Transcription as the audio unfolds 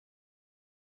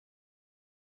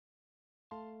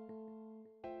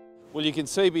Well, you can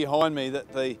see behind me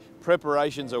that the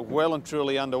preparations are well and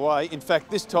truly underway. In fact,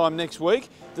 this time next week,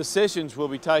 the sessions will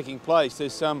be taking place.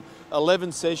 There's some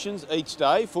 11 sessions each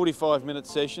day, 45-minute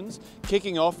sessions,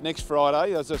 kicking off next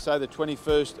Friday, as I say, the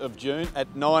 21st of June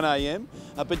at 9 a.m.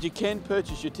 But you can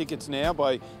purchase your tickets now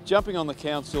by jumping on the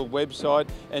council website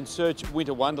and search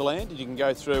Winter Wonderland. You can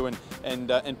go through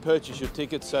and purchase your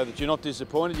tickets so that you're not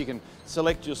disappointed. You can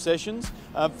select your sessions.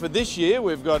 For this year,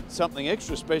 we've got something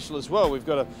extra special as well. We've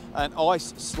got an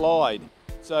ice slide.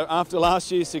 So after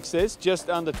last year's success, just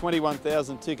under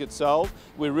 21,000 tickets sold,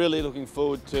 we're really looking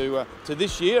forward to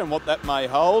this year and what that may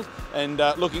hold, and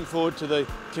looking forward to the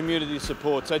community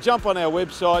support. So jump on our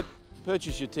website,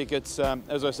 purchase your tickets.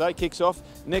 As I say, kicks off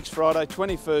next Friday,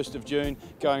 21st of June,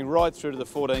 going right through to the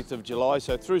 14th of July,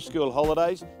 so through school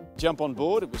holidays. Jump on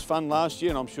board. It was fun last year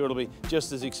and I'm sure it'll be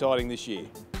just as exciting this year.